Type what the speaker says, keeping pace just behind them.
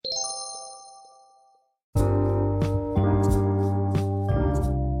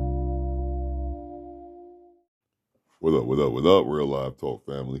What up, Real Live Talk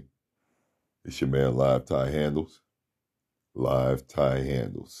family? It's your man, Live Ty Handles. Live Ty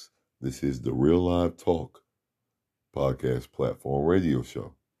Handles. This is the Real Live Talk podcast platform radio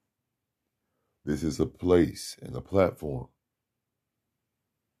show. This is a place and a platform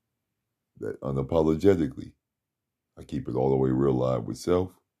that unapologetically, I keep it all the way real live with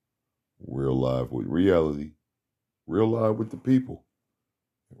self, real live with reality, real live with the people,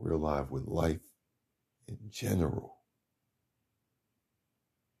 and real live with life in general.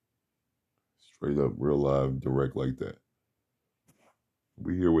 Straight up, real live, direct like that.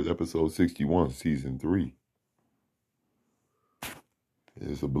 We're here with episode 61, season 3.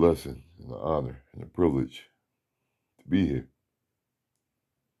 It's a blessing and an honor and a privilege to be here.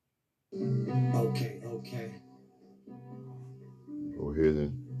 Okay. Go ahead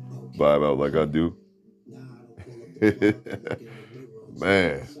and vibe out like I do.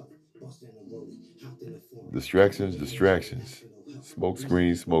 Man. Distractions. Smoke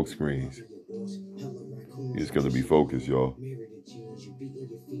screens. It's going to be focused, y'all.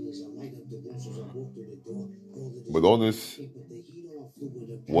 But on this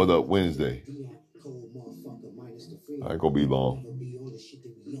What Up Wednesday, I ain't going to be long.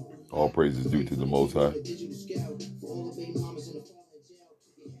 All praises due to the Most High.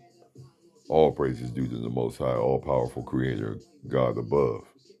 All praises due to the Most High, all-powerful Creator, God above.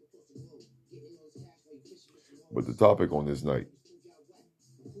 But the topic on this night,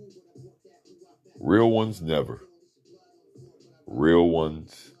 real ones never. Real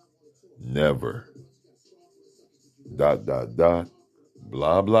ones never. ... Blah,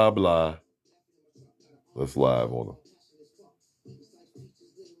 blah, blah. Let's live on them.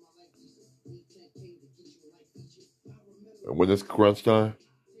 And when it's crunch time,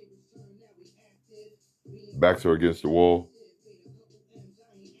 backs are against the wall,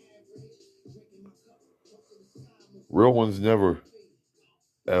 real ones never,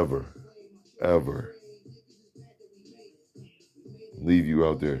 ever leave you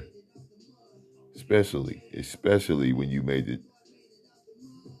out there. Especially when you made it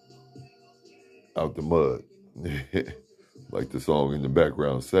out the mud. Like the song in the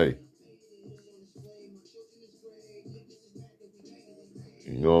background say.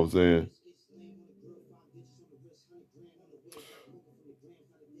 You know what I'm saying?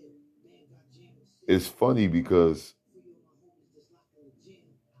 It's funny because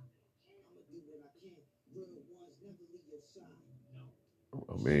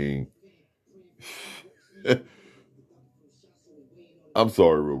I mean, I'm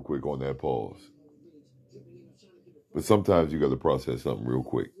sorry real quick on that pause. But sometimes you got to process something real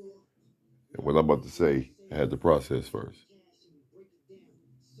quick. And what I'm about to say, I had to process first.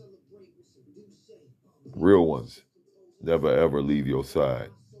 Real ones never ever leave your side,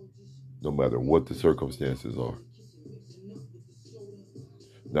 no matter what the circumstances are.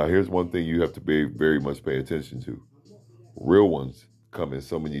 Now, here's one thing you have to very much pay attention to. Real ones come in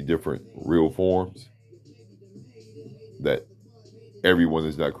so many different real forms that everyone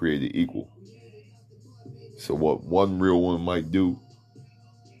is not created equal. So what one real one might do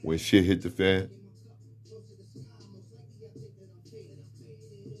when shit hit the fan,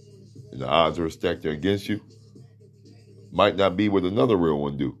 and the odds are stacked against you, might not be what another real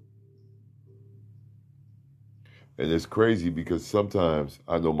one do. And it's crazy because sometimes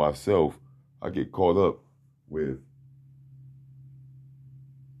I know myself, I get caught up with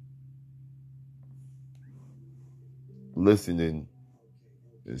listening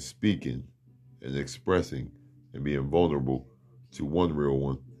and speaking and expressing and being vulnerable to one real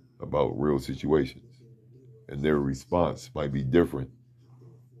one about real situations. And their response might be different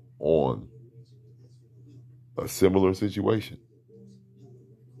on a similar situation.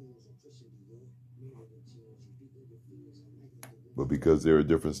 But because they're a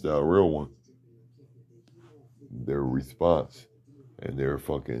different style real one, their response and their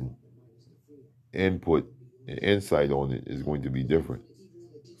fucking input and insight on it is going to be different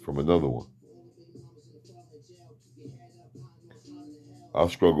from another one. I'll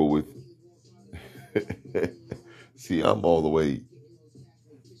struggle with see, I'm all the way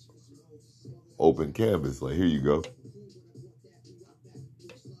open canvas, like here you go.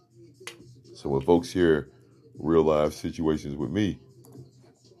 So when folks share real life situations with me,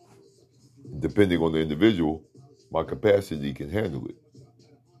 depending on the individual, my capacity can handle it.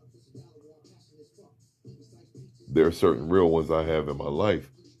 There are certain real ones I have in my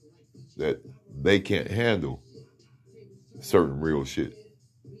life that they can't handle certain real shit.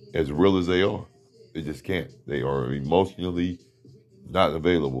 As real as they are, they just can't. They are emotionally not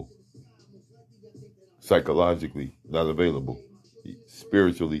available, psychologically not available,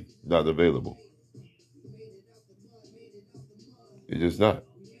 spiritually not available. It's just not.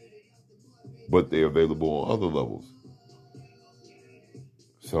 But they're available on other levels.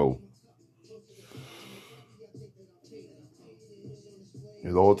 So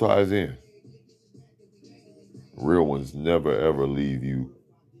it all ties in. Real ones never ever leave you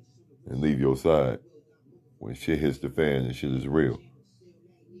and leave your side when shit hits the fan and shit is real.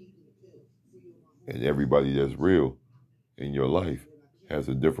 And everybody that's real in your life has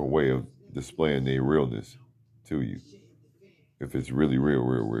a different way of displaying their realness to you. If it's really real,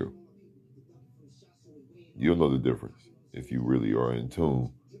 real, real. You'll know the difference if you really are in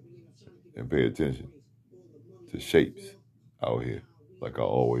tune and pay attention to shapes out here, like I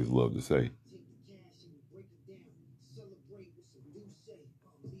always love to say.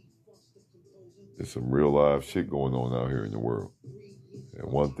 There's some real live shit going on out here in the world.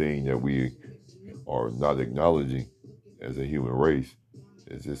 And one thing that we are not acknowledging as a human race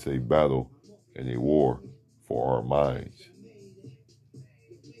is it's a battle and a war for our minds.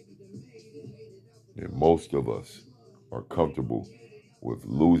 And most of us are comfortable with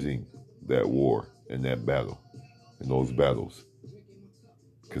losing that war and that battle and those battles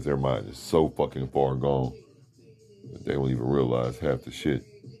because their mind is so fucking far gone that they don't even realize half the shit.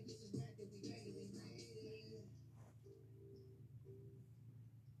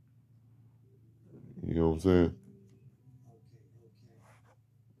 You know what I'm saying?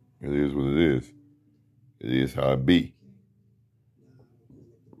 It is what it is. It is how it be.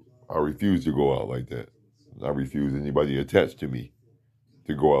 I refuse to go out like that. I refuse anybody attached to me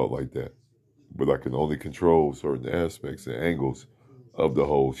to go out like that. But I can only control certain aspects and angles of the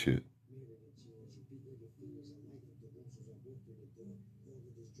whole shit.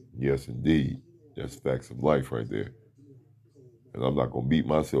 Yes, indeed. That's facts of life right there. And I'm not going to beat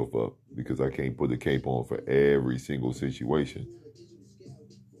myself up because I can't put a cape on for every single situation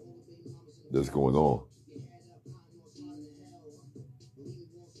that's going on.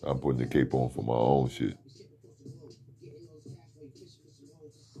 I'm putting the cape on for my own shit.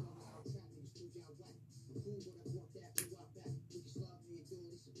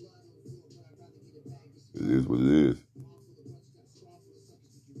 It is what it is.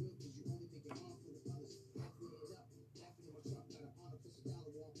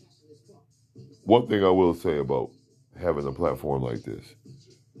 One thing I will say about having a platform like this.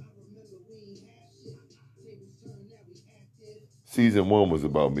 Season 1 was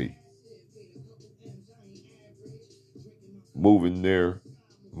about me. Moving there,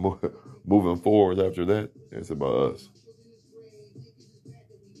 moving forward after that, it's about us.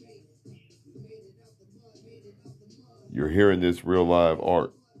 You're hearing this real live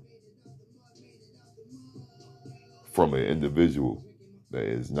art from an individual that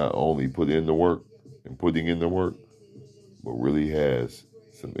is not only putting in the work, but really has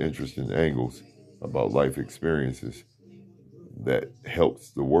some interesting angles about life experiences that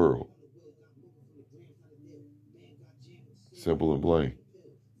helps the world. Simple and plain.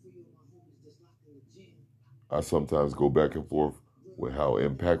 I sometimes go back and forth with how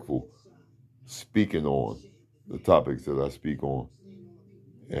impactful speaking on the topics that I speak on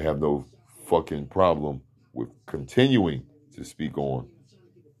and have no fucking problem with continuing to speak on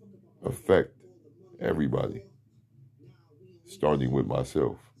affect everybody, starting with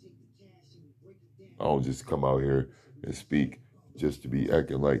myself. I don't just come out here and speak just to be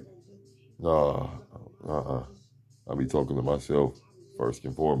acting like, nah, I'll be talking to myself first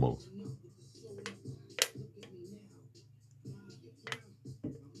and foremost.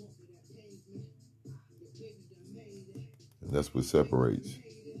 And that's what separates.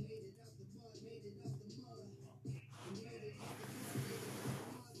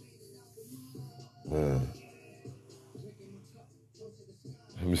 Man.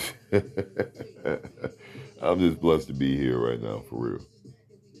 I'm just blessed to be here right now, for real.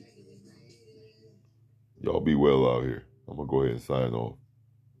 Y'all be well out here. I'm going to go ahead and sign off.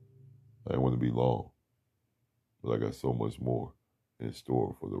 I didn't want to be long, but I got so much more in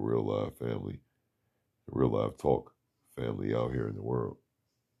store for the Real Live family, the Real Live Talk family out here in the world.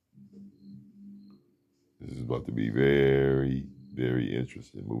 This is about to be very, very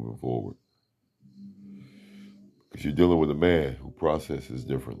interesting moving forward. Because you're dealing with a man who processes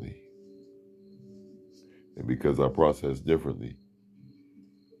differently. And because I process differently,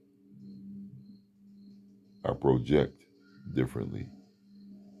 I project differently.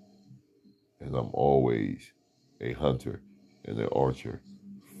 And I'm always a hunter and an archer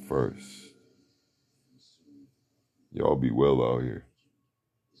first. Y'all be well out here.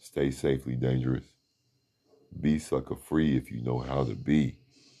 Stay safely dangerous. Be sucker free if you know how to be.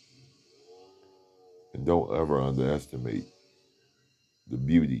 And don't ever underestimate the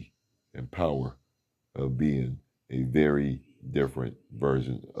beauty and power of being a very different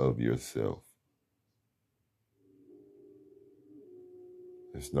version of yourself.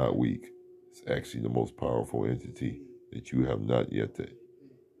 It's not weak. It's actually the most powerful entity that you have not yet to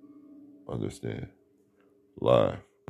understand. Live.